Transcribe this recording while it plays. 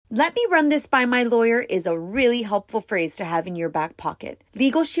"Let me run this by my lawyer" is a really helpful phrase to have in your back pocket.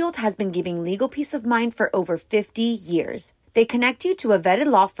 Legal Shield has been giving legal peace of mind for over 50 years. They connect you to a vetted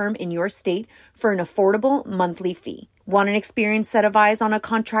law firm in your state for an affordable monthly fee. Want an experienced set of eyes on a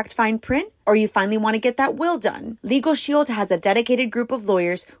contract fine print? Or you finally want to get that will done? Legal Shield has a dedicated group of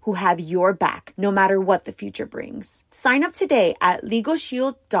lawyers who have your back, no matter what the future brings. Sign up today at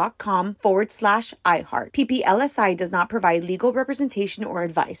LegalShield.com/iHeart. PPLSI does not provide legal representation or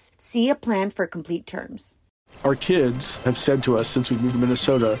advice. See a plan for complete terms. Our kids have said to us since we moved to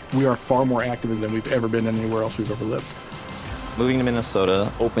Minnesota, we are far more active than we've ever been anywhere else we've ever lived. Moving to Minnesota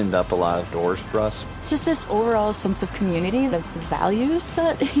opened up a lot of doors for us. Just this overall sense of community, of the values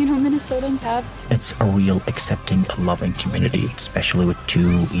that, Minnesotans have. It's a real accepting, loving community, especially with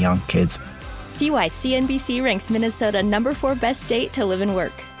 2 young kids. See why CNBC ranks Minnesota number 4 best state to live and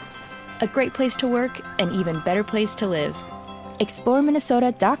work. A great place to work, an even better place to live.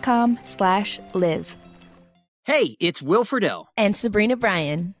 ExploreMinnesota.com/live. Hey, it's Will Friedle. And Sabrina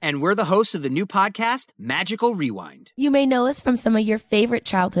Bryan. And we're the hosts of the new podcast, Magical Rewind. You may know us from some of your favorite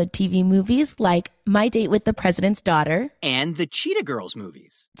childhood TV movies like My Date with the President's Daughter. And the Cheetah Girls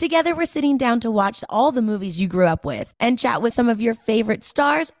movies. Together, we're sitting down to watch all the movies you grew up with and chat with some of your favorite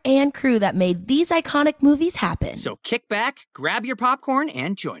stars and crew that made these iconic movies happen. So kick back, grab your popcorn,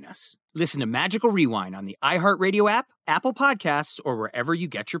 and join us. Listen to Magical Rewind on the iHeartRadio app, Apple Podcasts, or wherever you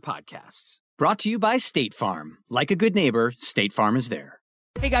get your podcasts. Brought to you by State Farm. Like a good neighbor, State Farm is there.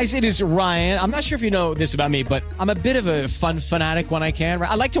 Hey guys, it is Ryan. I'm not sure if you know this about me, but I'm a bit of a fun fanatic when I can.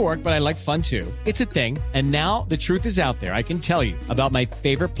 I like to work, but I like fun too. It's a thing. And now the truth is out there. I can tell you about my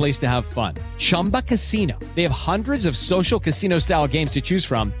favorite place to have fun. Chumba Casino. They have hundreds of social casino style games to choose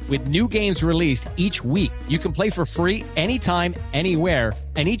from with new games released each week. You can play for free anytime, anywhere.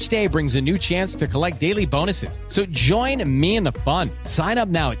 And each day brings a new chance to collect daily bonuses. So join me in the fun. Sign up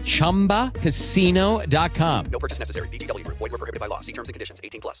now at ChumbaCasino.com. No purchase necessary. VGW. Void where prohibited by law. See terms and conditions.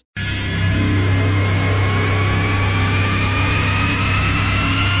 18+.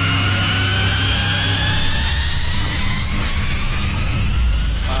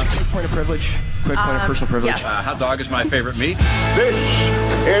 Quick point of privilege. Quick point of personal privilege. Yes. Hot dog is my favorite meat. This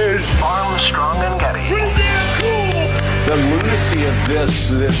is Armstrong and Getty. Pretty damn cool. The lunacy of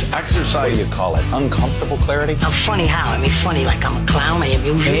this exercise, you call it uncomfortable clarity? I'm funny how? I mean, funny like I'm a clown. I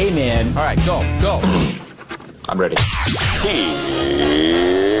amuse you. Hey, man. All right, go. I'm ready. Here's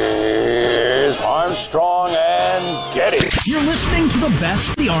Armstrong and Getty. You're listening to the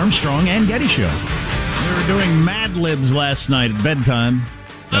best, the Armstrong and Getty Show. We were doing Mad Libs last night at bedtime.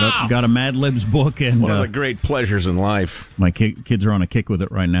 Got a Mad Libs book, and one of the great pleasures in life. My kids are on a kick with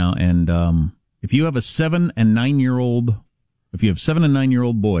it right now, and if you have 7 and 9 year old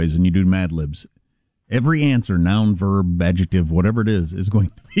boys and you do Mad Libs, every answer, noun, verb, adjective, whatever it is going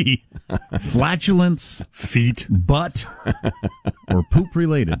to be flatulence, feet, butt, or poop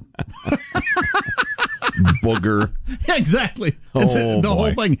related. Booger. Yeah, exactly. It's the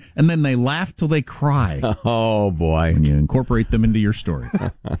whole thing. And then they laugh till they cry. Oh, boy. And you incorporate them into your story.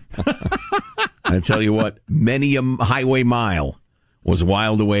 I tell you what, many a highway mile was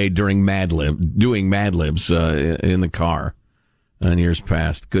whiled away during doing Mad Libs in the car in years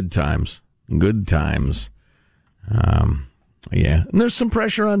past. Good times. Good times. Yeah. And there's some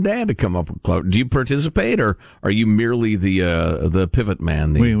pressure on Dad to come up with clever. Do you participate, or are you merely the pivot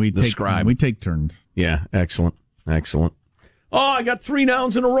man, the scribe? We take turns. Yeah. Excellent. Oh, I got 3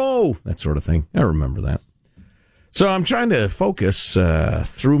 nouns in a row. That sort of thing. I remember that. So I'm trying to focus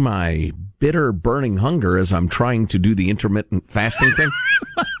through my bitter burning hunger as I'm trying to do the intermittent fasting thing.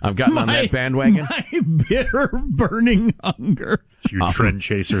 I've gotten on that bandwagon. My bitter burning hunger. You trend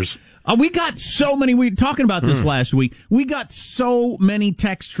chasers. We got so many. We were talking about this last week. We got so many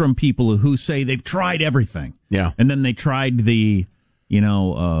texts from people who say they've tried everything. Yeah. And then they tried the,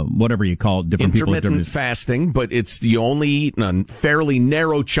 whatever you call it, different people. Intermittent fasting, but it's the only eat in a fairly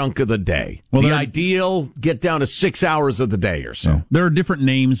narrow chunk of the day. Well, the ideal, get down to 6 hours of the day or so. Yeah. There are different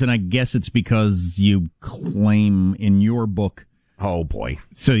names, and I guess it's because you claim in your book. Oh, boy.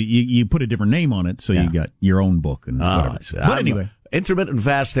 So you put a different name on it, so you got your own book. And whatever. But anyway. Intermittent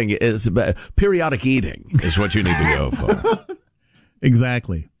fasting is periodic eating is what you need to go for.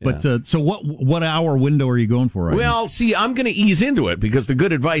 Exactly. Yeah. But so what hour window are you going for right now? Well, see, I'm going to ease into it because the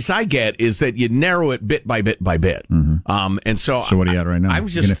good advice I get is that you narrow it bit by bit by bit. Mm-hmm. And so what are you at right now? I'm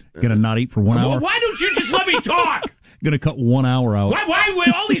just gonna not eat for 1 hour. Well, why don't you just let me talk? Gonna cut 1 hour out. Why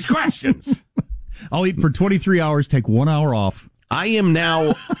with all these questions? I'll eat for 23 hours, take 1 hour off. I am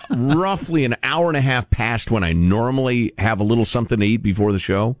now roughly an hour and a half past when I normally have a little something to eat before the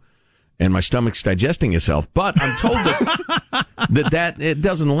show. and my stomach's digesting itself. But I'm told that it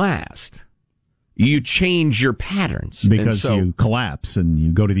doesn't last. You change your patterns. Because you collapse and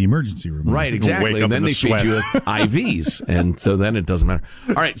you go to the emergency room. Right, exactly. And then they feed you IVs. And so then it doesn't matter.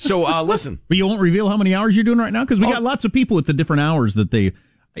 All right, so listen. But you won't reveal how many hours you're doing right now? Because we got lots of people with the different hours that they...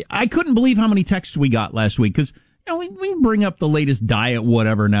 I couldn't believe how many texts we got last week, because we bring up the latest diet,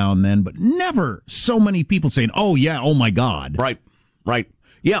 whatever, now and then, but never so many people saying, oh, yeah, oh, my God. Right.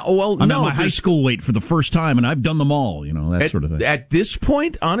 Yeah, well, I'm at my high school weight for the first time, and I've done them all, that sort of thing. At this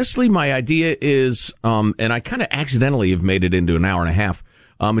point, honestly, my idea is, and I kind of accidentally have made it into an hour and a half,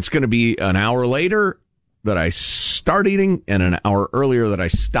 it's going to be an hour later that I start eating and an hour earlier that I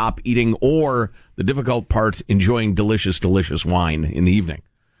stop eating, or the difficult part, enjoying delicious, delicious wine in the evening.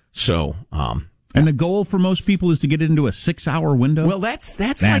 So, and the goal for most people is to get into a 6-hour window? Well, that's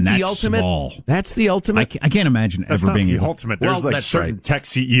like the ultimate. Small. That's the ultimate. I can't imagine that's ever being the able. ultimate. There's certain tech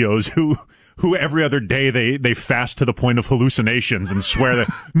CEOs who every other day they fast to the point of hallucinations and swear that,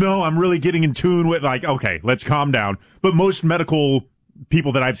 no, I'm really getting in tune with, okay, let's calm down. But most medical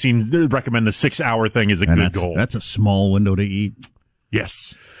people that I've seen recommend the 6-hour thing is a good goal. That's a small window to eat.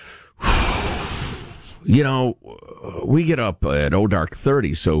 Yes. We get up at dark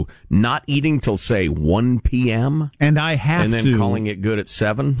 30, so not eating till, say, 1 p.m. And I have and then to. Calling it good at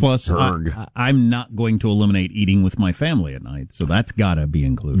 7. Plus, I'm not going to eliminate eating with my family at night, so that's got to be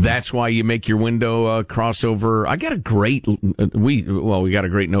included. That's why you make your window crossover. I got a great, we got a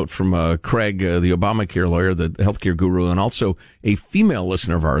great note from Craig, the Obamacare lawyer, the healthcare guru, and also a female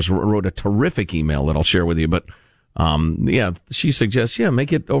listener of ours wrote a terrific email that I'll share with you, but she suggests,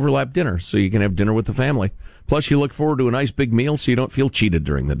 make it overlap dinner so you can have dinner with the family. Plus, you look forward to a nice big meal so you don't feel cheated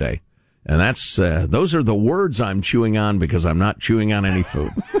during the day. And that's those are the words I'm chewing on because I'm not chewing on any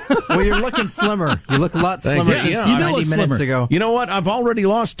food. Well, you're looking slimmer. You look a lot slimmer than 90 minutes ago. You know what? I've already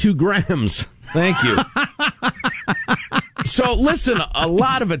lost 2 grams. Thank you. So, listen, a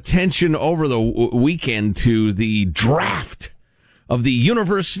lot of attention over the weekend to the draft of the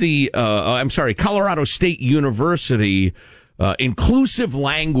Colorado State University Inclusive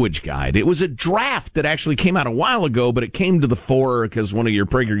Language Guide. It was a draft that actually came out a while ago, but it came to the fore because one of your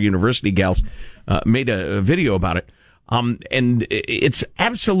Prager University gals made a video about it. And it's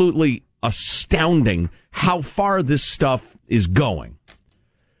absolutely astounding how far this stuff is going.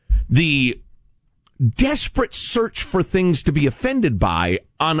 The desperate search for things to be offended by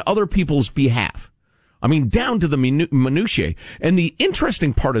on other people's behalf. I mean, down to the minutiae. And the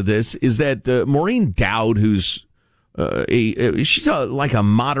interesting part of this is that Maureen Dowd, who's she's like a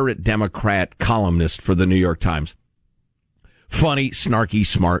moderate Democrat columnist for the New York Times. Funny, snarky,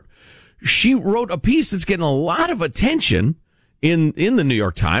 smart. She wrote a piece that's getting a lot of attention in the New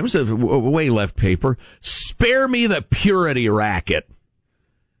York Times, a way left paper. "Spare me the purity racket"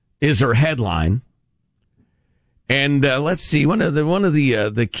 is her headline. And let's see, one of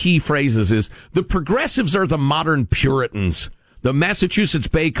the key phrases is, "The progressives are the modern Puritans. The Massachusetts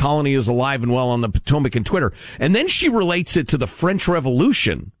Bay Colony is alive and well on the Potomac and Twitter." And then she relates it to the French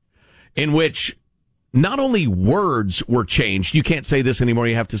Revolution, in which not only words were changed, you can't say this anymore,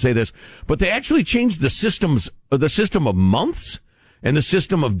 you have to say this, but they actually changed the system of months and the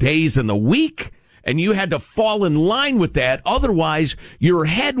system of days in the week. And you had to fall in line with that. Otherwise, your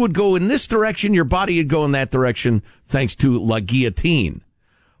head would go in this direction, your body would go in that direction, thanks to La Guillotine.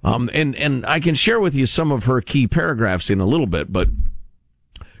 And I can share with you some of her key paragraphs in a little bit, but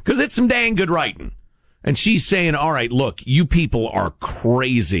because it's some dang good writing. And she's saying, all right, look, you people are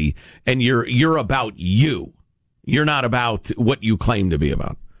crazy, and you're about you. You're not about what you claim to be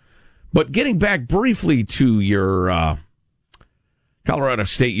about. But getting back briefly to your Colorado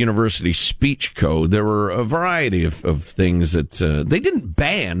State University speech code, there were a variety of things that they didn't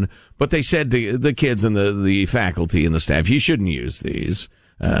ban, but they said to the kids and the faculty and the staff, you shouldn't use these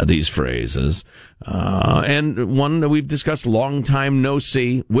phrases. And one that we've discussed, long time no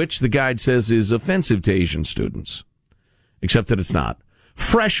see, which the guide says is offensive to Asian students, except that it's not.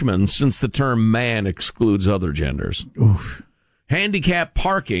 Freshmen, since the term man excludes other genders. Oof. Handicap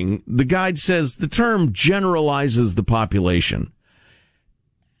parking, the guide says the term generalizes the population.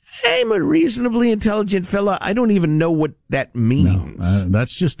 I'm a reasonably intelligent fella. I don't even know what that means. No,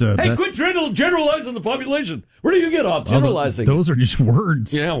 that's just a... Hey, quit generalizing the population. Where do you get off generalizing? Those are just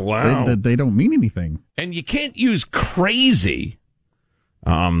words. Yeah, wow. They don't mean anything. And you can't use crazy,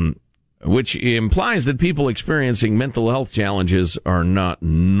 which implies that people experiencing mental health challenges are not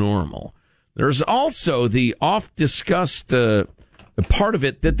normal. There's also the oft-discussed part of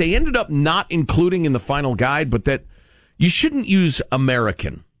it that they ended up not including in the final guide, but that you shouldn't use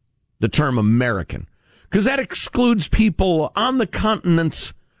American. The term American, because that excludes people on the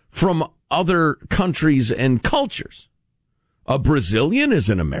continents from other countries and cultures. A Brazilian is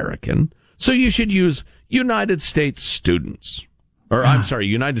an American, so you should use United States students. Or, I'm sorry,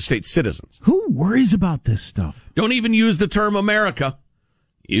 United States citizens. Who worries about this stuff? Don't even use the term America.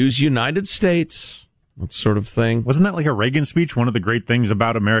 Use United States, that sort of thing. Wasn't that like a Reagan speech? One of the great things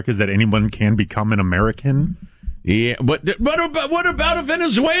about America is that anyone can become an American. Yeah, but what about a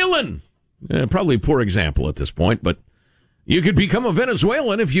Venezuelan? Probably a poor example at this point, but you could become a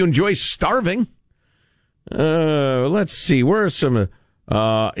Venezuelan if you enjoy starving. Let's see, where are some...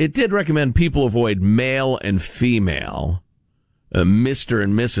 it did recommend people avoid male and female, Mr.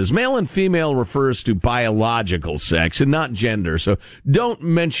 and Mrs. Male and female refers to biological sex and not gender, so don't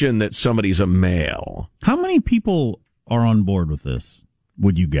mention that somebody's a male. How many people are on board with this,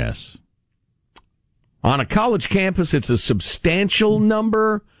 would you guess? On a college campus, it's a substantial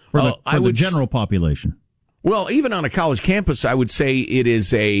number. For the general population. Well, even on a college campus, I would say it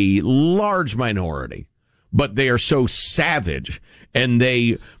is a large minority, but they are so savage. And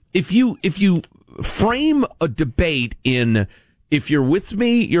if you frame a debate in, if you're with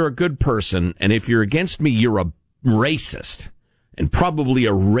me, you're a good person, and if you're against me, you're a racist, and probably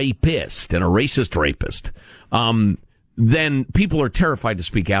a rapist, and a racist rapist, then people are terrified to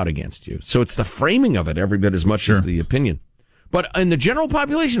speak out against you. So it's the framing of it every bit as much as the opinion. But in the general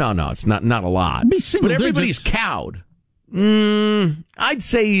population, oh no, it's not a lot. But everybody's cowed. I'd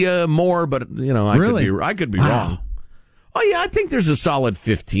say more, but I could be wrong. Oh yeah, I think there's a solid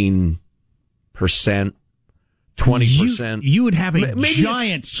 15%, 20%. You would have a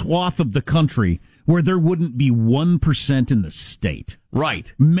giant swath of the country where there wouldn't be 1% in the state.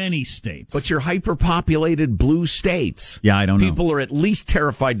 Right. Many states. But your hyperpopulated blue states. Yeah, I don't know. People are at least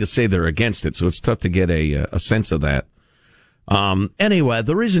terrified to say they're against it, so it's tough to get a sense of that. Anyway,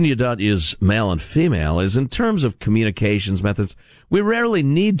 the reason you don't use male and female is in terms of communications methods, we rarely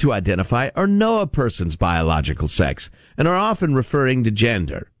need to identify or know a person's biological sex and are often referring to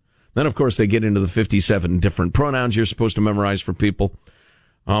gender. Then, of course, they get into the 57 different pronouns you're supposed to memorize for people.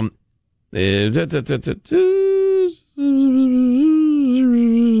 It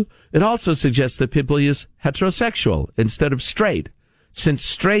also suggests that people use heterosexual instead of straight, since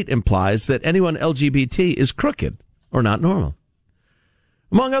straight implies that anyone LGBT is crooked or not normal.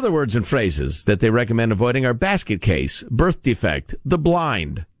 Among other words and phrases that they recommend avoiding are basket case, birth defect, the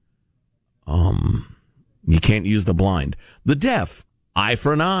blind. You can't use the blind. The deaf, eye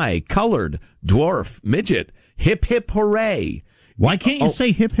for an eye, colored, dwarf, midget, hip hip hooray. Why can't you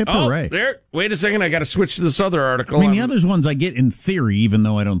say hip hip hooray? There. Wait a second, I got to switch to this other article. I mean, the others ones I get in theory, even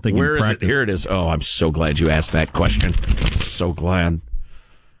though I don't think in practice. Where is it? Here it is. Oh, I'm so glad you asked that question. So glad.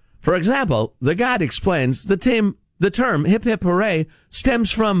 For example, the guide explains the term hip hip hooray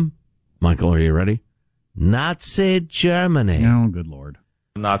stems from, Michael, are you ready? Nazi Germany. Oh, good Lord.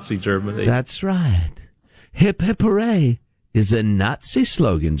 Nazi Germany. That's right. Hip hip hooray is a Nazi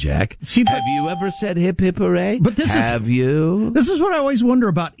slogan, Jack. Have you ever said hip hip hooray? But This is what I always wonder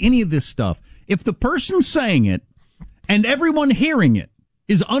about any of this stuff. If the person saying it and everyone hearing it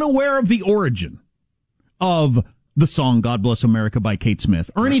is unaware of the origin of the song God Bless America by Kate Smith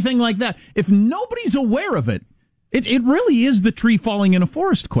or anything like that, if nobody's aware of it, it really is the tree falling in a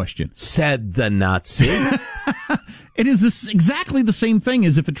forest question. Said the Nazi. It is exactly the same thing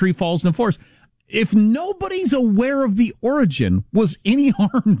as if a tree falls in a forest. If nobody's aware of the origin, was any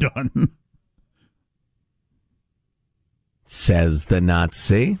harm done? Says the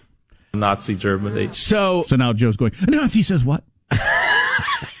Nazi. Nazi Germany. So now Joe's going, Nazi says what?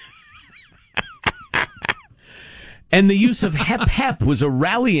 And the use of hep hep was a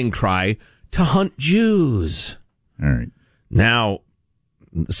rallying cry to hunt Jews. All right. Now,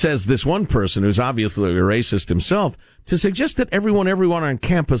 says this one person who's obviously a racist himself, to suggest that everyone on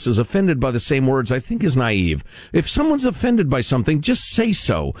campus is offended by the same words, I think is naive. If someone's offended by something, just say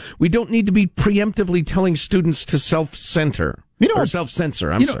so. We don't need to be preemptively telling students to self-censor.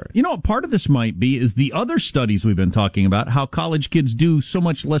 I'm sorry. You know what part of this might be is the other studies we've been talking about, how college kids do so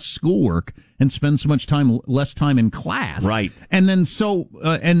much less schoolwork and spend so much less time in class. Right. And then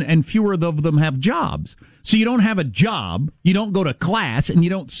and fewer of them have jobs. So you don't have a job, you don't go to class, and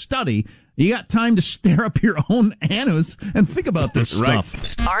you don't study. You got time to stare up your own anus and think about this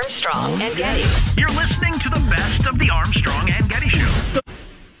stuff. Armstrong and Getty. You're listening to the best of the Armstrong and Getty Show.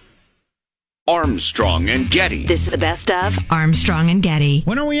 Armstrong and Getty. This is the best of Armstrong and Getty.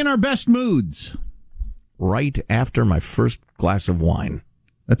 When are we in our best moods? Right after my first glass of wine.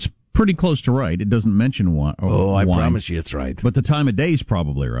 That's pretty close to right. It doesn't mention wine. I promise you it's right. But the time of day is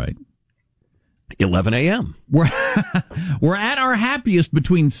probably right. 11 a.m. We're at our happiest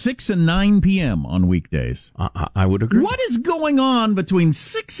between 6 and 9 p.m. on weekdays. I would agree. What is going on between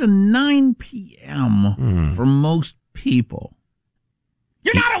 6 and 9 p.m. for most people?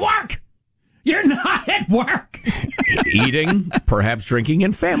 You're not at work! You're not at work! Eating, perhaps drinking,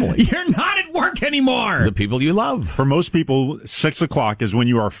 and family. You're not at work anymore! The people you love. For most people, 6 o'clock is when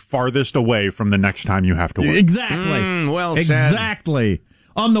you are farthest away from the next time you have to work. Exactly. Well said. Exactly.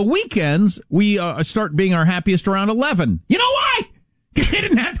 On the weekends, we start being our happiest around 11. You know why? Because they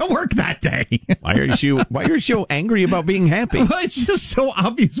didn't have to work that day. Why are you so angry about being happy? Well, it's just so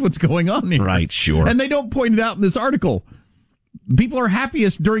obvious what's going on here. Right, sure. And they don't point it out in this article. People are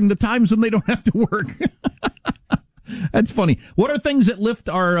happiest during the times when they don't have to work. That's funny. What are things that lift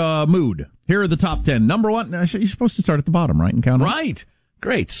our mood? Here are the top 10. Number 1, you're supposed to start at the bottom, right? And count up. Right.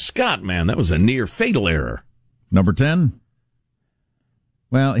 Great Scott, man. That was a near fatal error. Number 10.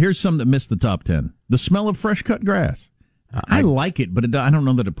 Well, here's some that missed the top 10. The smell of fresh cut grass. I like it, but I don't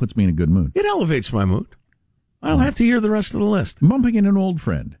know that it puts me in a good mood. It elevates my mood. I'll have to hear the rest of the list. Bumping into an old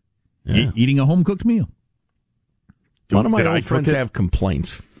friend. Yeah. Eating a home-cooked meal. A lot of my old friends have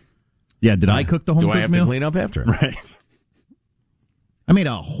complaints. Yeah, did I cook the home-cooked meal? Do I have to clean up after? Right. I made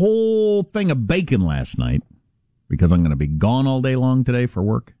a whole thing of bacon last night because I'm going to be gone all day long today for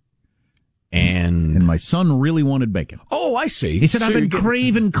work. And my son really wanted bacon. Oh, I see. He said, I've been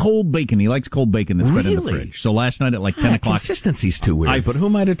craving cold bacon. He likes cold bacon that's been in the fridge. So last night at like 10 o'clock. Consistency's too weird. But who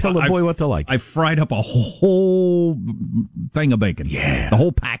am I to tell the boy what to like? I fried up a whole thing of bacon. Yeah. The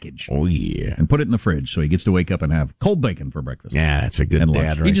whole package. Oh, yeah. And put it in the fridge so he gets to wake up and have cold bacon for breakfast. Yeah, that's a good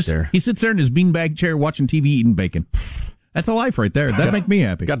dad right there. He sits there in his beanbag chair watching TV eating bacon. That's a life right there. That'd make me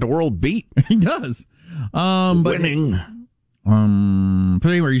happy. Got the world beat. He does. Winning. But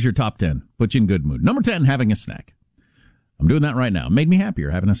anyway, here's your top 10. Put you in good mood. Number 10, having a snack. I'm doing that right now. Made me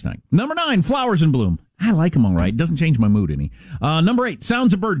happier having a snack. Number 9, flowers in bloom. I like them all right. Doesn't change my mood any. Number 8,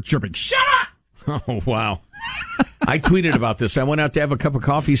 sounds of bird chirping. Shut up! Oh, wow. I tweeted about this. I went out to have a cup of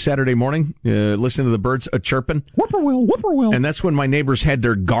coffee Saturday morning, listening to the birds chirping. Whippoorwill, whippoorwill. And that's when my neighbors had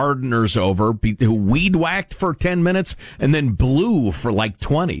their gardeners over, who weed whacked for 10 minutes and then blew for like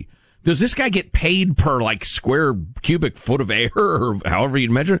 20. Does this guy get paid per like square cubic foot of air or however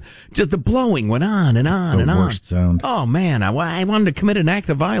you measure it? Just the blowing went on and on and on. The worst sound. Oh man, I wanted to commit an act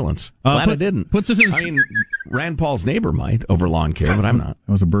of violence. Glad I didn't. I mean, Rand Paul's neighbor might over lawn care, but I'm not.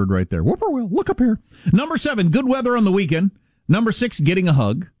 That was a bird right there. Whippoorwill, look up here. Number 7, good weather on the weekend. Number 6, getting a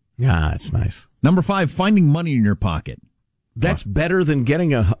hug. Yeah, that's nice. Number 5, finding money in your pocket. That's better than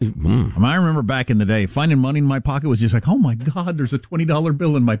getting a... I remember back in the day, finding money in my pocket was just like, oh my God, there's a $20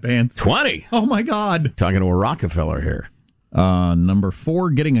 bill in my pants. 20? Oh my God. Talking to a Rockefeller here. Number 4,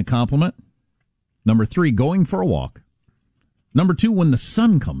 getting a compliment. Number 3, going for a walk. Number 2, when the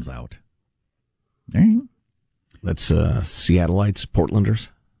sun comes out. That's Seattleites, Portlanders.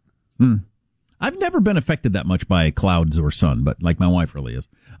 I've never been affected that much by clouds or sun, but like my wife really is.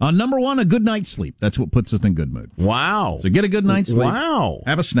 Number 1, a good night's sleep. That's what puts us in a good mood. Wow. So get a good night's sleep. Wow.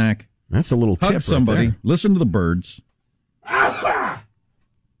 Have a snack. That's a little tip Hug somebody. right there. Listen to the birds.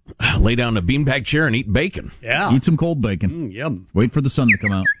 Lay down in a beanbag chair and eat bacon. Yeah. Eat some cold bacon. Yum. Wait for the sun to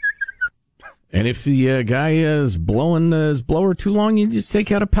come out. And if the guy is blowing his blower too long, you just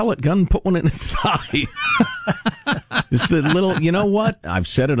take out a pellet gun and put one in his thigh. Just the little, you know what? I've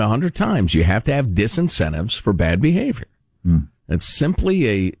said it 100 times. You have to have disincentives for bad behavior. It's simply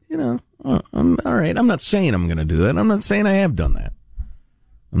a, all right, I'm not saying I'm going to do that. I'm not saying I have done that.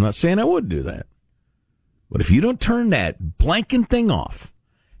 I'm not saying I would do that. But if you don't turn that blanking thing off,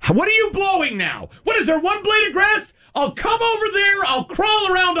 what are you blowing now? What is there, one blade of grass? I'll come over there, I'll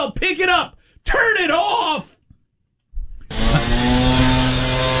crawl around, I'll pick it up. Turn it off!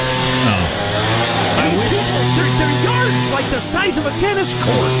 They're yards like the size of a tennis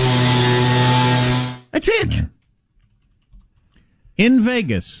court. That's it. In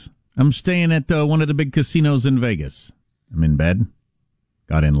Vegas, I'm staying at one of the big casinos in Vegas. I'm in bed.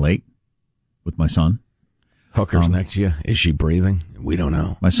 Got in late with my son. Hooker's next to you. Is she breathing? We don't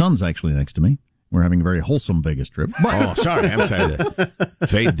know. My son's actually next to me. We're having a very wholesome Vegas trip. Oh, sorry. I'm sorry.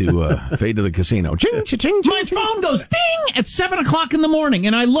 Fade to the casino. Ching, ching, ching, my phone goes ding at 7 o'clock in the morning,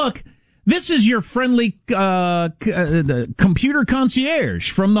 and I look. This is your friendly computer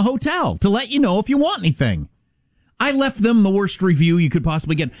concierge from the hotel to let you know if you want anything. I left them the worst review you could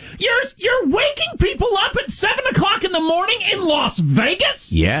possibly get. You're waking people up at 7 o'clock in the morning in Las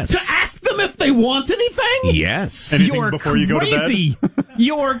Vegas? Yes. To ask them if they want anything? Yes. Anything You're before you go to crazy. bed?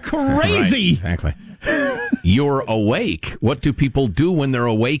 You're crazy. Right, exactly. You're awake. What do people do when they're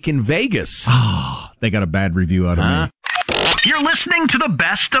awake in Vegas? They got a bad review out of me. You're listening to the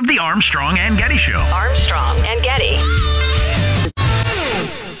best of the Armstrong and Getty Show. Armstrong and Getty.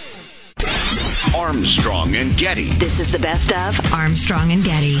 Armstrong and Getty. This is the best of Armstrong and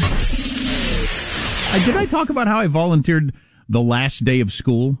Getty. Did I talk about how I volunteered the last day of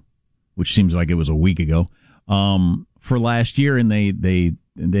school, which seems like it was a week ago, for last year, and they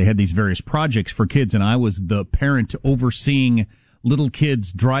had these various projects for kids, and I was the parent overseeing little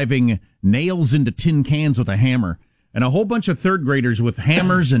kids driving nails into tin cans with a hammer. And a whole bunch of third graders with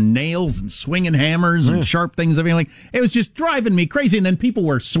hammers and nails and swinging hammers and sharp things. I mean, like, it was just driving me crazy. And then people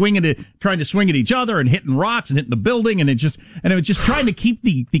were trying to swing at each other and hitting rocks and hitting the building. And it was just trying to keep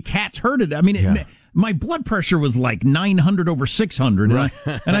the cats herded. I mean, my blood pressure was like 900 over 600. Right.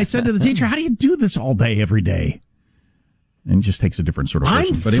 And I said to the teacher, how do you do this all day, every day? And it just takes a different sort of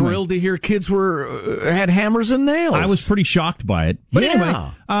person. I'm thrilled to hear kids had hammers and nails. I was pretty shocked by it. But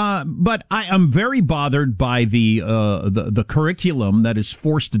anyway, but I am very bothered by the curriculum that is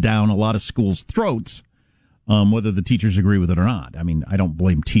forced down a lot of schools' throats, whether the teachers agree with it or not. I mean, I don't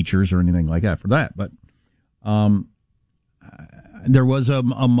blame teachers or anything like that for that. But there was a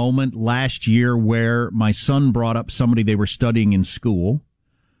moment last year where my son brought up somebody they were studying in school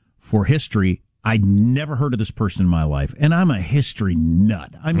for history. I'd never heard of this person in my life, and I'm a history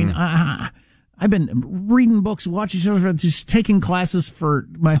nut. I mean, I've been reading books, watching shows, just taking classes for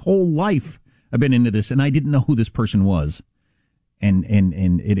my whole life. I've been into this, and I didn't know who this person was. And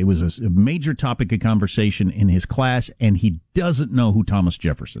it was a major topic of conversation in his class, and he doesn't know who Thomas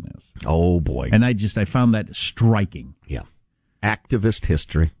Jefferson is. Oh, boy. And I found that striking. Yeah. Activist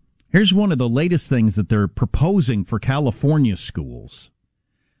history. Here's one of the latest things that they're proposing for California schools.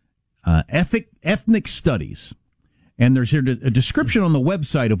 Ethnic studies. And there's here a description on the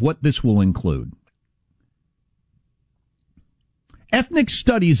website of what this will include. Ethnic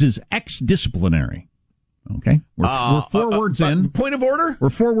studies is ex-disciplinary. Okay? We're 4 words in. Point of order?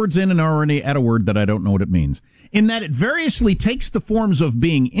 We're 4 words in and already at a word that I don't know what it means. In that it variously takes the forms of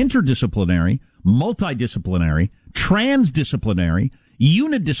being interdisciplinary, multidisciplinary, transdisciplinary,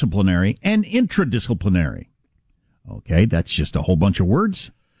 unidisciplinary, and intradisciplinary. Okay, that's just a whole bunch of words.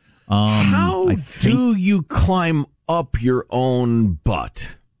 How do you climb up your own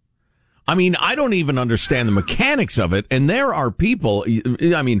butt? I mean, I don't even understand the mechanics of it, and there are people,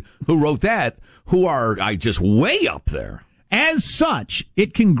 I mean, who wrote that, who are just way up there. As such,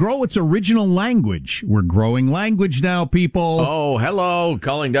 it can grow its original language. We're growing language now, people. Oh, hello,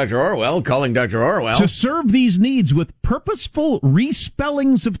 calling Dr. Orwell. To serve these needs with purposeful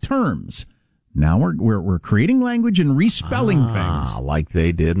respellings of terms. Now we're creating language and respelling things. Like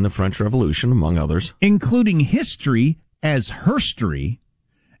they did in the French Revolution, among others. Including history as herstory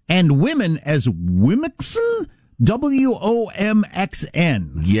and women as womixen, WOMXN.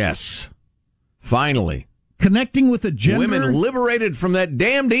 Yes. Finally. Connecting with a gender. Women liberated from that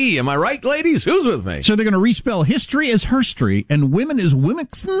damned E. Am I right, ladies? Who's with me? So they're going to respell history as herstory and women as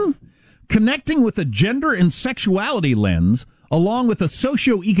womixen, connecting with a gender and sexuality lens, along with a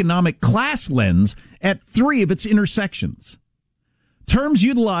socioeconomic class lens at 3 of its intersections. Terms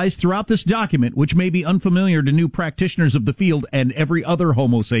utilized throughout this document, which may be unfamiliar to new practitioners of the field and every other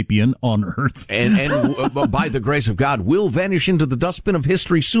Homo sapien on Earth. And by the grace of God, will vanish into the dustbin of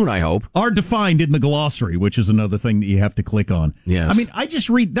history soon, I hope. Are defined in the glossary, which is another thing that you have to click on. Yes. I mean, I just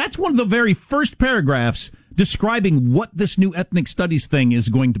read, that's one of the very first paragraphs describing what this new ethnic studies thing is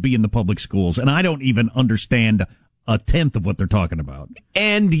going to be in the public schools, and I don't even understand a tenth of what they're talking about.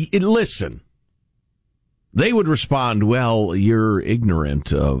 And listen, they would respond, well, you're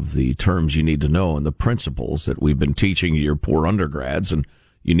ignorant of the terms you need to know and the principles that we've been teaching your poor undergrads, and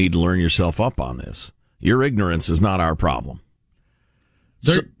you need to learn yourself up on this. Your ignorance is not our problem.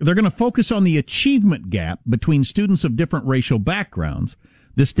 They're going to focus on the achievement gap between students of different racial backgrounds.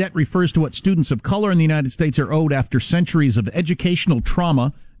 This debt refers to what students of color in the United States are owed after centuries of educational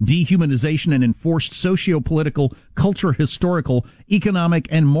trauma, dehumanization, and enforced socio-political, historical, economic,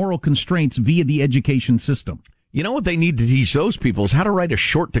 and moral constraints via the education system. You know what they need to teach those people is how to write a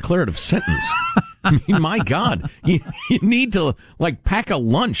short declarative sentence. I mean, my God, you need to pack a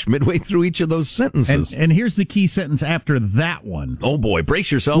lunch midway through each of those sentences. And here's the key sentence after that one. Oh boy, brace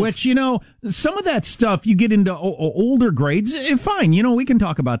yourselves. Which, some of that stuff you get into older grades, fine. We can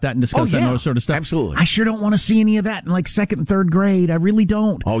talk about that and discuss that sort of stuff. Absolutely. I sure don't want to see any of that in 2nd and 3rd grade. I really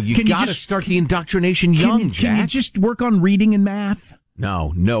don't. Oh, you got to start the indoctrination young, Jack. Can you just work on reading and math?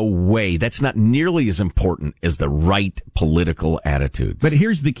 No way. That's not nearly as important as the right political attitudes. But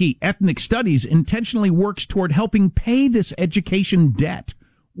here's the key. Ethnic studies intentionally works toward helping pay this education debt.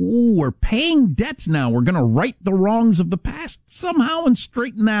 Ooh, we're paying debts now. We're going to right the wrongs of the past somehow and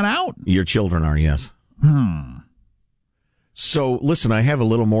straighten that out. Your children are, yes. So, listen, I have a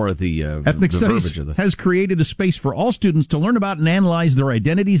little more of the Ethnic the Studies verbiage of this. has created a space for all students to learn about and analyze their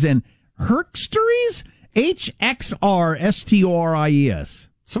identities and Herkstories? H-X-R-S-T-O-R-I-E-S.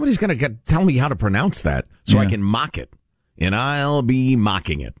 Somebody's going to tell me how to pronounce that so I can mock it. And I'll be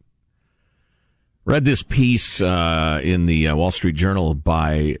mocking it. Read this piece in the Wall Street Journal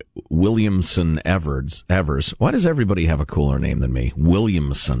by Williamson Evers. Why does everybody have a cooler name than me?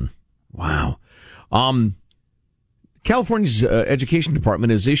 Williamson. Wow. California's Education Department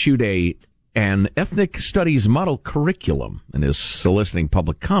has issued an ethnic studies model curriculum and is soliciting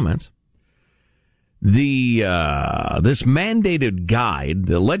public comments. This mandated guide,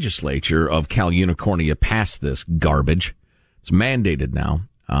 the legislature of Cal Unicornia passed this garbage. It's mandated now.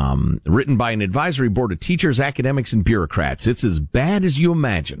 Written by an advisory board of teachers, academics, and bureaucrats. It's as bad as you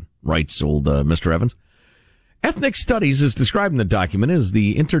imagine, writes old Mr. Evans. Ethnic studies, as described in the document, is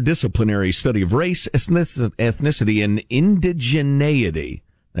the interdisciplinary study of race, ethnicity, and indigeneity.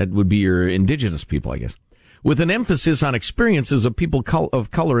 That would be your indigenous people, I guess. With an emphasis on experiences of people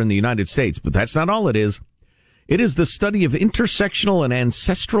of color in the United States. But that's not all it is. It is the study of intersectional and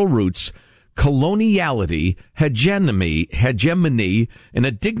ancestral roots, coloniality, hegemony, in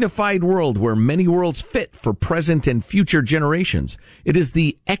a dignified world where many worlds fit for present and future generations. It is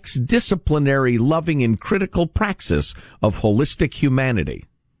the ex-disciplinary, loving, and critical praxis of holistic humanity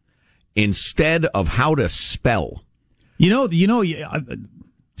instead of how to spell.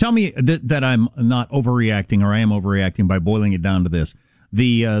 Tell me that I'm not overreacting, or I am overreacting by boiling it down to this.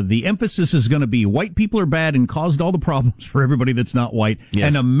 The emphasis is going to be white people are bad and caused all the problems for everybody that's not white,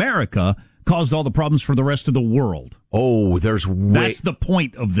 and America caused all the problems for the rest of the world. Oh, that's the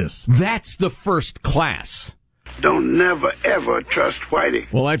point of this. That's the first class. Don't never, ever trust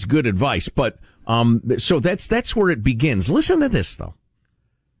Whitey. Well, that's good advice, but so that's where it begins. Listen to this, though.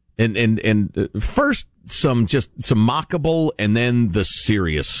 And first, some mockable, and then the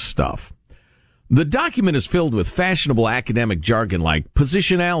serious stuff. The document is filled with fashionable academic jargon like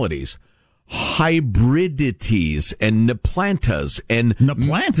positionalities, hybridities, and neplantas. And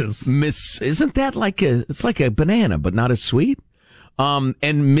neplantas? Isn't that it's like a banana, but not as sweet? And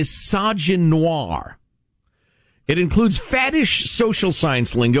misogynoir. It includes faddish social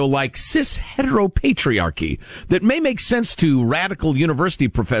science lingo like cis-heteropatriarchy that may make sense to radical university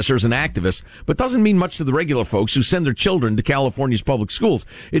professors and activists, but doesn't mean much to the regular folks who send their children to California's public schools.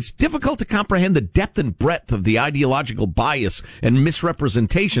 It's difficult to comprehend the depth and breadth of the ideological bias and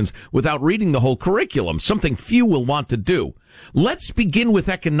misrepresentations without reading the whole curriculum, something few will want to do. Let's begin with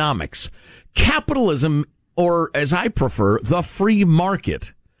economics. Capitalism, or as I prefer, the free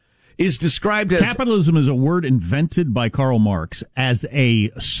market, is described as... Capitalism is a word invented by Karl Marx as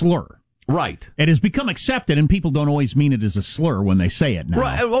a slur. Right. It has become accepted, and people don't always mean it as a slur when they say it now.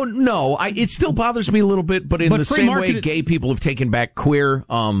 Right. Oh, no, it still bothers me a little bit, but in the same way gay people have taken back queer,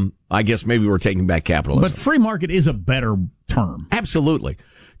 I guess maybe we're taking back capitalism. But free market is a better term. Absolutely.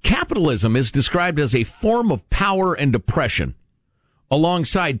 Capitalism is described as a form of power and oppression,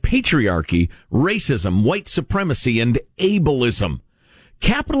 alongside patriarchy, racism, white supremacy, and ableism.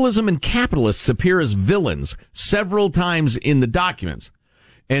 Capitalism and capitalists appear as villains several times in the documents.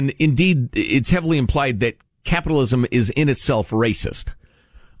 And indeed, it's heavily implied that capitalism is in itself racist.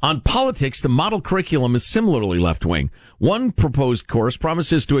 On politics, the model curriculum is similarly left-wing. One proposed course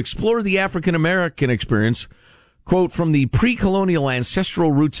promises to explore the African-American experience, quote, from the pre-colonial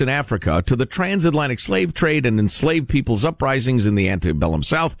ancestral roots in Africa to the transatlantic slave trade and enslaved people's uprisings in the antebellum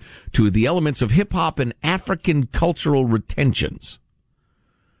South to the elements of hip-hop and African cultural retentions.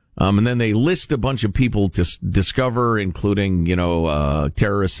 And then they list a bunch of people to discover, including,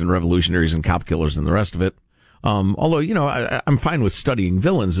 terrorists and revolutionaries and cop killers and the rest of it. Although, I'm fine with studying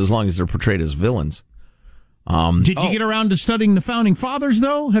villains as long as they're portrayed as villains. Did you get around to studying the Founding Fathers,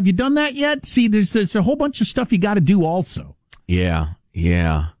 though? Have you done that yet? See, there's a whole bunch of stuff you got to do also. Yeah.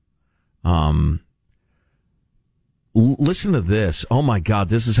 Listen to this. Oh, my God,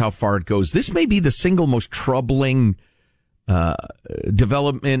 this is how far it goes. This may be the single most troubling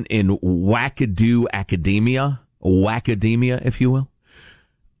development in wackadoo academia, if you will.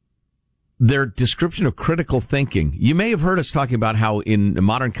 Their description of critical thinking. You may have heard us talking about how in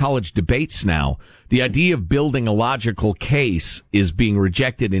modern college debates now, the idea of building a logical case is being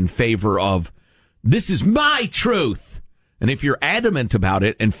rejected in favor of, this is my truth. And if you're adamant about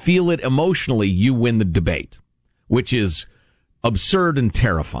it and feel it emotionally, you win the debate, which is absurd and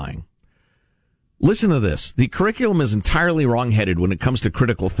terrifying. Listen to this. The curriculum is entirely wrong-headed when it comes to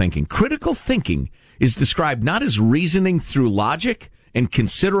critical thinking. Critical thinking is described not as reasoning through logic and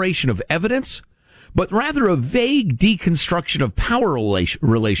consideration of evidence, but rather a vague deconstruction of power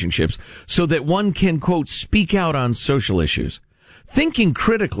relationships so that one can, quote, speak out on social issues. Thinking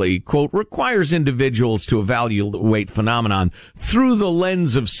critically, quote, requires individuals to evaluate phenomenon through the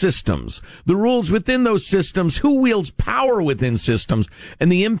lens of systems, the rules within those systems, who wields power within systems, and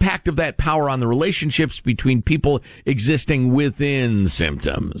the impact of that power on the relationships between people existing within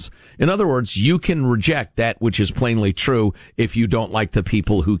systems. In other words, you can reject that which is plainly true if you don't like the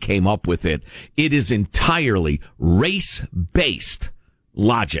people who came up with it. It is entirely race-based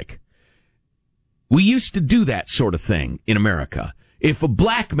logic. We used to do that sort of thing in America. If a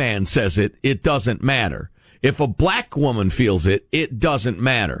black man says it, it doesn't matter. If a black woman feels it, it doesn't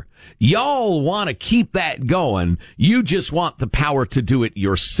matter. Y'all want to keep that going. You just want the power to do it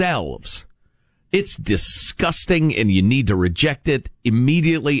yourselves. It's disgusting, and you need to reject it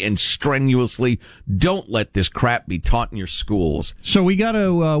immediately and strenuously. Don't let this crap be taught in your schools. So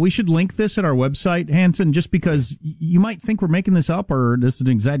we should link this at our website, Hanson, just because you might think we're making this up or this is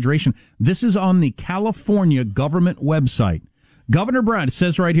an exaggeration. This is on the California government website. Governor Brown, it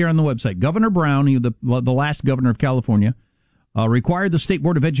says right here on the website, Governor Brown, the last governor of California, required the State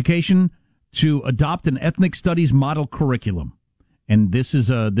Board of Education to adopt an ethnic studies model curriculum. And this is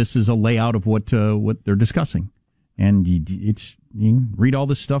a layout of what they're discussing. And you can read all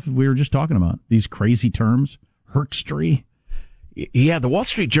this stuff we were just talking about. These crazy terms, herkstery. Yeah, the Wall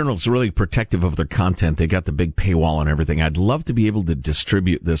Street Journal is really protective of their content. They got the big paywall and everything. I'd love to be able to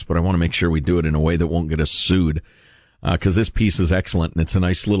distribute this, but I want to make sure we do it in a way that won't get us sued. Because this piece is excellent, and it's a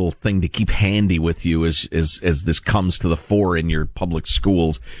nice little thing to keep handy with you as this comes to the fore in your public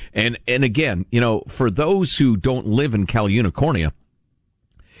schools. And again, for those who don't live in Cal Unicornia,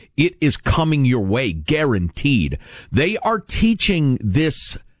 it is coming your way, guaranteed. They are teaching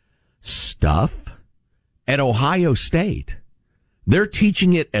this stuff at Ohio State. They're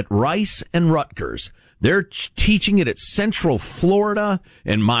teaching it at Rice and Rutgers. They're teaching it at Central Florida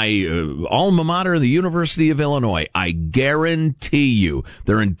and my alma mater, the University of Illinois. I guarantee you,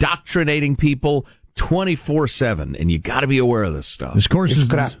 they're indoctrinating people 24/7, and you got to be aware of this stuff. This course is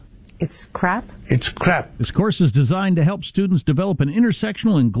crap. It's crap? It's crap. This course is designed to help students develop an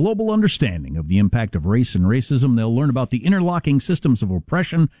intersectional and global understanding of the impact of race and racism. They'll learn about the interlocking systems of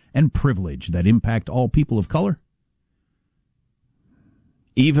oppression and privilege that impact all people of color.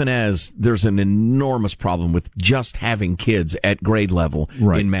 Even as there's an enormous problem with just having kids at grade level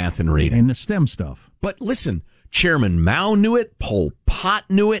in math and reading. And the STEM stuff. But listen, Chairman Mao knew it, Pol Pot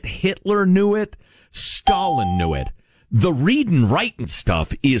knew it, Hitler knew it, Stalin knew it. The read and write and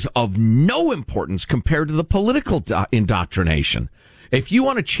stuff is of no importance compared to the political indoctrination. If you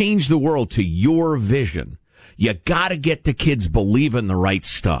want to change the world to your vision, you got to get the kids believing the right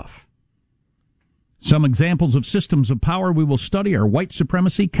stuff. Some examples of systems of power we will study are white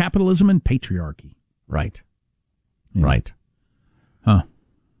supremacy, capitalism, and patriarchy. Right. Yeah. Right. Huh.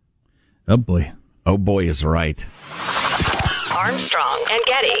 Oh, boy. Oh, boy is right. Armstrong and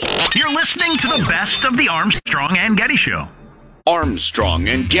Getty. You're listening to the best of the Armstrong and Getty Show. Armstrong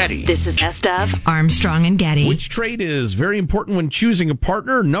and Getty. This is best of Armstrong and Getty. Which trait is very important when choosing a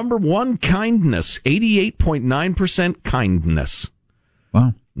partner? Number one, kindness. 88.9% kindness.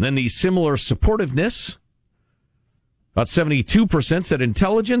 Wow. Then the similar supportiveness. About 72% said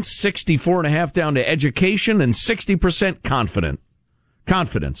intelligence, 64.5% down to education, and 60%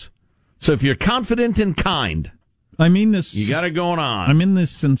 confidence. So if you're confident and kind, I mean this. You got it going on. I mean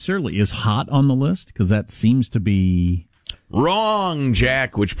this sincerely. Is hot on the list? Because that seems to be wrong,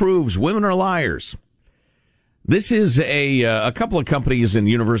 Jack, which proves women are liars. This is a couple of companies and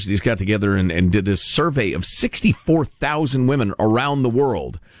universities got together and did this survey of 64,000 women around the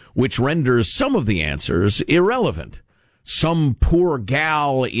world, which renders some of the answers irrelevant. Some poor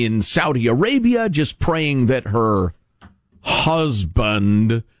gal in Saudi Arabia just praying that her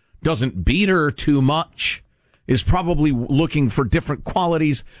husband doesn't beat her too much is probably looking for different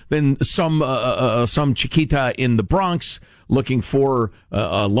qualities than some Chiquita in the Bronx looking for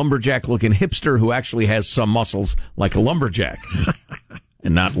a lumberjack-looking hipster who actually has some muscles like a lumberjack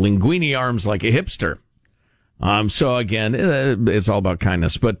and not linguini arms like a hipster. So again, it's all about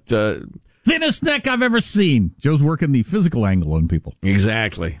kindness, but thinnest neck I've ever seen. Joe's working the physical angle on people.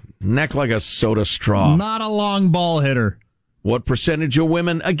 Exactly. Neck like a soda straw. Not a long ball hitter. What percentage of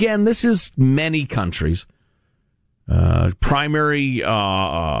women? Again, this is many countries. Primary,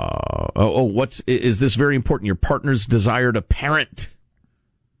 is this very important? Your partner's desire to parent.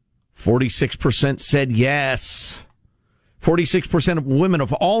 46% said yes. 46% of women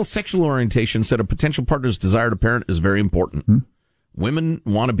of all sexual orientations said a potential partner's desire to parent is very important. Women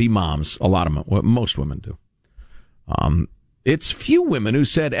want to be moms. A lot of them, most women do. It's few women who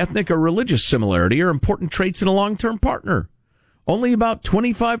said ethnic or religious similarity are important traits in a long-term partner. Only about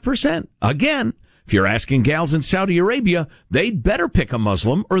 25%. Again, if you're asking gals in Saudi Arabia, they'd better pick a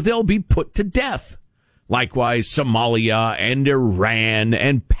Muslim or they'll be put to death. Likewise, Somalia and Iran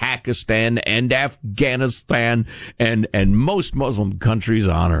and Pakistan and Afghanistan and most Muslim countries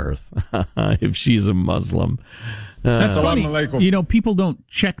on earth. If she's a Muslim. That's funny. You know, people don't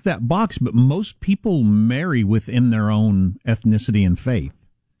check that box, but most people marry within their own ethnicity and faith.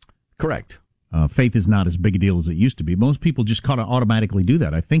 Correct. Faith is not as big a deal as it used to be. Most people just kind of automatically do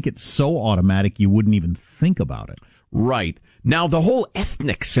that. I think it's so automatic you wouldn't even think about it. Right. Now, the whole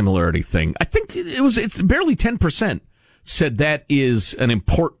ethnic similarity thing, I think it's barely 10% said that is an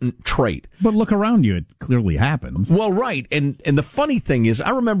important trait. But look around you, it clearly happens. Well, right. And the funny thing is,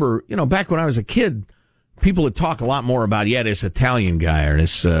 I remember, back when I was a kid, people would talk a lot more about, this Italian guy or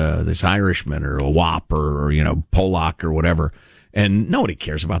this Irishman or a Wop or Polak or whatever. And nobody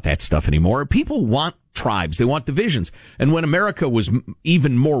cares about that stuff anymore. People want tribes. They want divisions. And when America was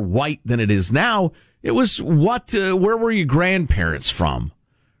even more white than it is now, it was where were your grandparents from?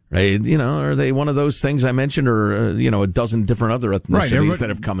 Right? Are they one of those things I mentioned or, a dozen different other ethnicities that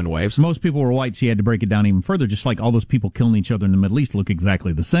have come in waves? Most people were white, so you had to break it down even further, just like all those people killing each other in the Middle East look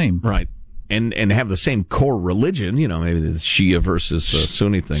exactly the same. Right. And have the same core religion, maybe the Shia versus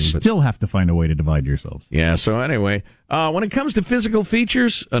Sunni thing. But still have to find a way to divide yourselves. Yeah, so anyway, when it comes to physical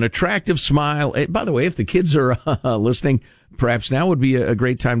features, an attractive smile. By the way, if the kids are listening, perhaps now would be a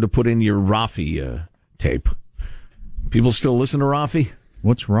great time to put in your Rafi tape. People still listen to Rafi?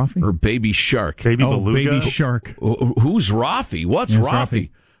 What's Rafi? Or Baby Shark. Baby Beluga? Baby Shark. Who's Rafi? What's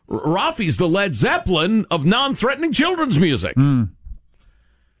Rafi? Rafi's the Led Zeppelin of non-threatening children's music.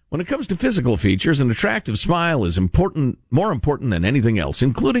 When it comes to physical features, an attractive smile is more important than anything else,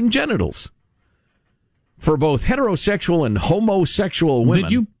 including genitals. For both heterosexual and homosexual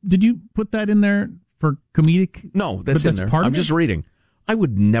women. Did you put that in there for comedic? No, that's in there. I'm just reading. I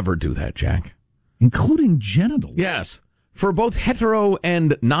would never do that, Jack. Including genitals? Yes. For both hetero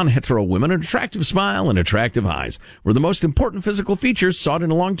and non-hetero women, an attractive smile and attractive eyes were the most important physical features sought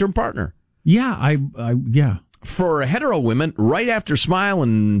in a long-term partner. Yeah, yeah. For hetero women, right after smile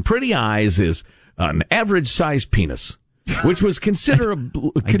and pretty eyes is an average-sized penis, which was considered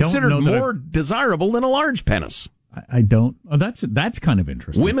more desirable than a large penis. I don't. Oh, that's kind of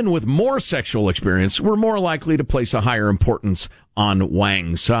interesting. Women with more sexual experience were more likely to place a higher importance on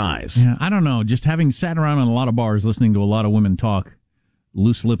wang size. Yeah, I don't know. Just having sat around in a lot of bars listening to a lot of women talk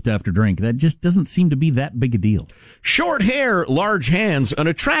loose-lipped after drink, that just doesn't seem to be that big a deal. Short hair, large hands, an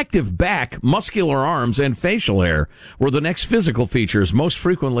attractive back, muscular arms, and facial hair were the next physical features most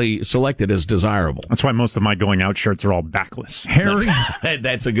frequently selected as desirable. That's why most of my going out shirts are all backless.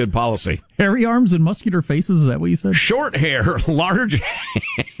 That's a good policy. Hairy arms and muscular faces, is that what you said? Short hair, large...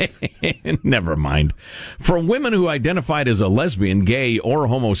 Never mind. For women who identified as a lesbian, gay, or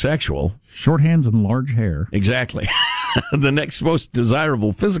homosexual... Short hands and large hair. Exactly. The next most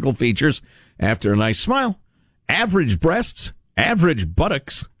desirable physical features, after a nice smile, average breasts, average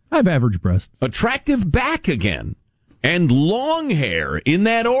buttocks. I have average breasts. Attractive back again, and long hair in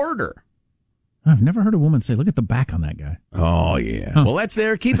that order. I've never heard a woman say, look at the back on that guy. Oh, yeah. Huh. Well, that's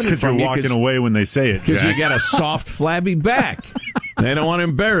there keeping it from you. Because you're walking away when they say it, because you got a soft, flabby back. They don't want to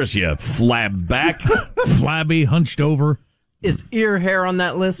embarrass you, flab back. Flabby, hunched over. Is ear hair on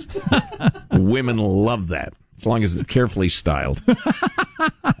that list? Women love that, as long as it's carefully styled.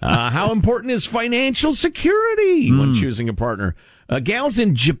 How important is financial security when choosing a partner? Gals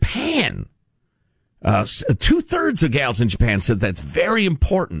in Japan, 2/3 of gals in Japan said that's very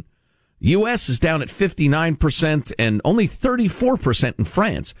important. U.S. is down at 59% and only 34% in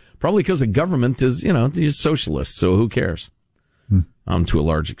France, probably because the government is, socialist, so who cares? To a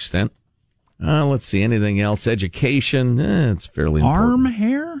large extent. Let's see, anything else? Education, it's fairly important. Arm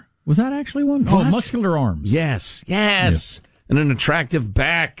hair? Was that actually one? What? Oh, muscular arms. Yes. And an attractive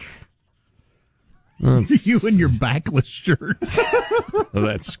back. You and your backless shirts.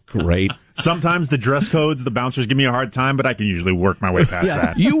 That's great. Sometimes the dress codes, the bouncers give me a hard time, but I can usually work my way past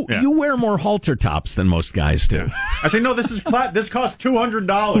that. You wear more halter tops than most guys do. I say, no, this costs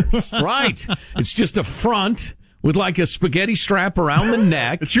 $200. Right. It's just a front with like a spaghetti strap around the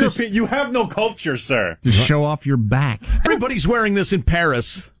neck. It's European. You have no culture, sir. To show off your back. Everybody's wearing this in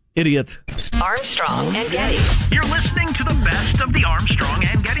Paris. Idiot. Armstrong and Getty. You're listening to the best of the Armstrong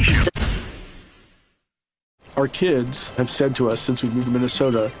and Getty Show. Our kids have said to us since we moved to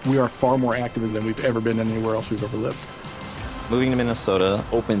Minnesota, we are far more active than we've ever been anywhere else we've ever lived. Moving to Minnesota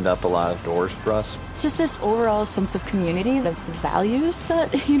opened up a lot of doors for us. Just this overall sense of community, of the values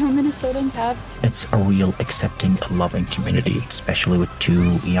that, Minnesotans have. It's a real accepting, loving community, especially with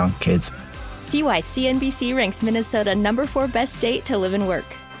 2 young kids. See why CNBC ranks Minnesota number 4 best state to live and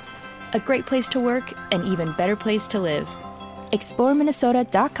work. A great place to work, an even better place to live.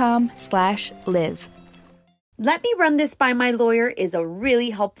 ExploreMinnesota.com/live. Let me run this by my lawyer is a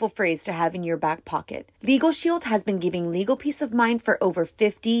really helpful phrase to have in your back pocket. Legal Shield has been giving legal peace of mind for over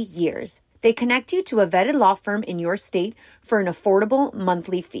 50 years. They connect you to a vetted law firm in your state for an affordable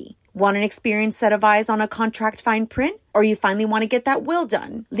monthly fee. Want an experienced set of eyes on a contract fine print? Or you finally want to get that will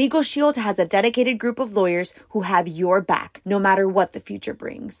done? Legal Shield has a dedicated group of lawyers who have your back, no matter what the future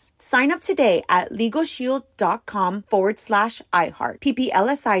brings. Sign up today at LegalShield.com/iHeart.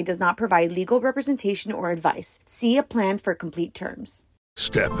 PPLSI does not provide legal representation or advice. See a plan for complete terms.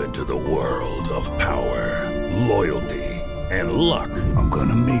 Step into the world of power, loyalty, and luck. I'm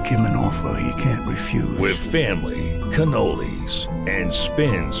gonna make him an offer he can't refuse. With family, cannolis, and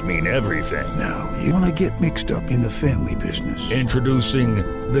spins mean everything. Now, you wanna get mixed up in the family business. Introducing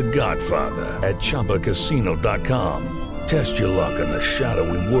The Godfather at ChumbaCasino.com. Test your luck in the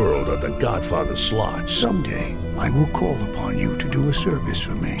shadowy world of The Godfather slot. Someday, I will call upon you to do a service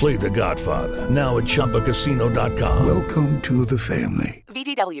for me. Play The Godfather, now at ChumbaCasino.com. Welcome to the family.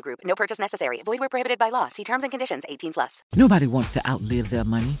 VGW Group. No purchase necessary. Void where prohibited by law. See terms and conditions. 18+. Nobody wants to outlive their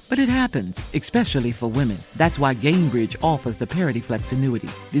money, but it happens, especially for women. That's why Gainbridge offers the Parity Flex annuity,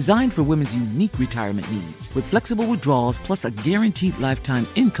 designed for women's unique retirement needs, with flexible withdrawals plus a guaranteed lifetime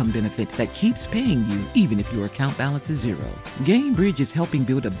income benefit that keeps paying you even if your account balance is zero. Gainbridge is helping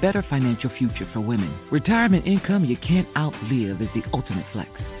build a better financial future for women. Retirement income you can't outlive is the ultimate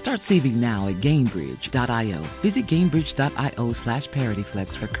flex. Start saving now at Gainbridge.io. Visit Gainbridge.io/ParityFlex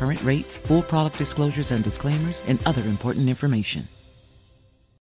for current rates, full product disclosures and disclaimers, and other important information.